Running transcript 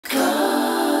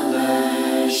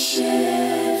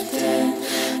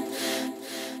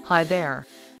Hi there.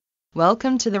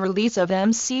 Welcome to the release of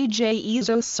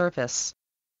mcjisosurface.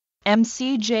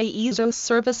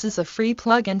 mcjisosurface is a free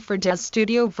plugin for Des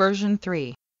Studio version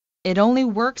 3. It only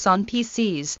works on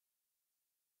PCs.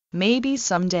 Maybe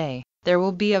someday, there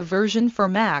will be a version for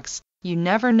Macs, you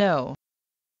never know.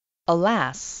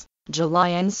 Alas,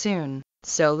 July ends soon,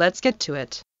 so let's get to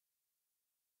it.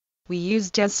 We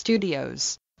use Des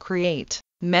Studio's Create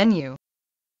menu,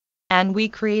 and we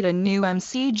create a new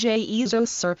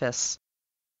mcjisosurface.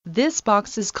 This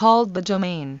box is called the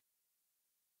domain.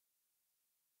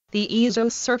 The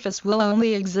isosurface will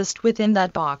only exist within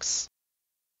that box.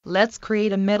 Let's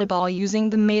create a metaball using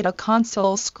the meta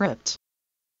console script.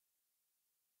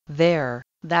 There,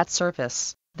 that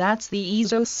surface, that's the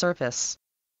isosurface.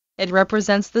 It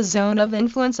represents the zone of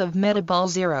influence of metaball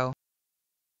 0.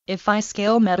 If I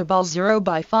scale metaball 0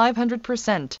 by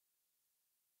 500%,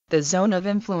 the zone of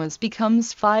influence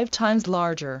becomes 5 times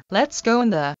larger. Let's go in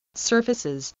the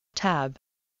Surfaces tab.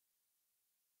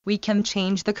 We can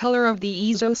change the color of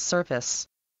the isosurface.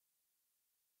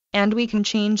 And we can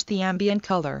change the ambient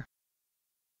color.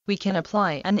 We can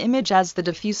apply an image as the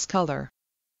diffuse color.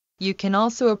 You can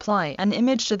also apply an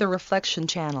image to the reflection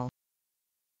channel.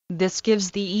 This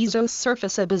gives the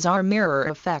isosurface a bizarre mirror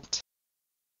effect.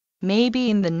 Maybe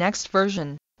in the next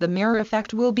version, the mirror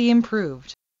effect will be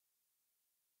improved.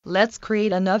 Let's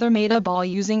create another metaball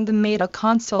using the meta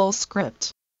console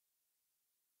script.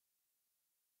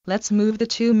 Let's move the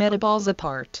two metaballs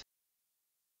apart.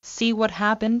 See what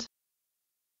happened?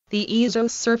 The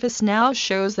isosurface now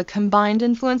shows the combined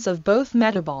influence of both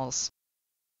metaballs.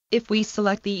 If we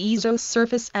select the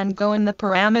isosurface and go in the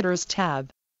Parameters tab,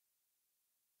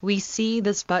 we see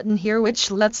this button here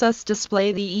which lets us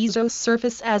display the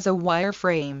isosurface as a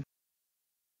wireframe.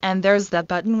 And there's that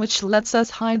button which lets us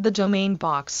hide the domain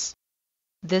box.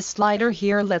 This slider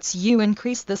here lets you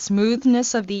increase the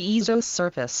smoothness of the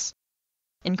isosurface.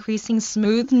 Increasing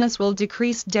smoothness will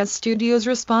decrease Des Studio's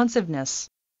responsiveness.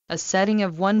 A setting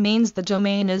of 1 means the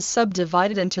domain is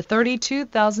subdivided into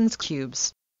 32,000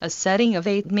 cubes. A setting of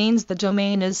 8 means the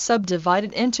domain is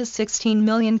subdivided into 16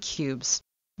 million cubes.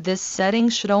 This setting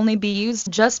should only be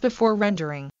used just before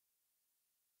rendering.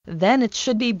 Then it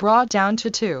should be brought down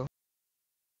to 2.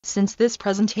 Since this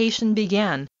presentation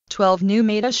began, 12 new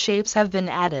meta shapes have been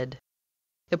added.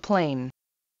 The plane,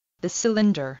 the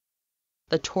cylinder,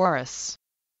 the torus,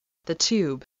 the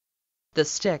tube, the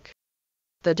stick,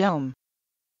 the dome,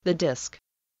 the disc,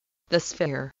 the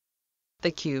sphere, the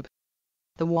cube,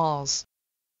 the walls,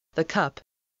 the cup,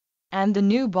 and the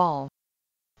new ball.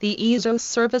 The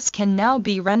isosurface can now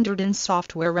be rendered in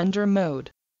software render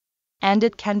mode, and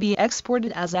it can be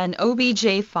exported as an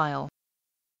OBJ file.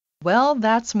 Well,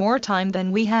 that's more time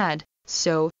than we had,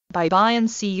 so bye-bye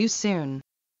and see you soon.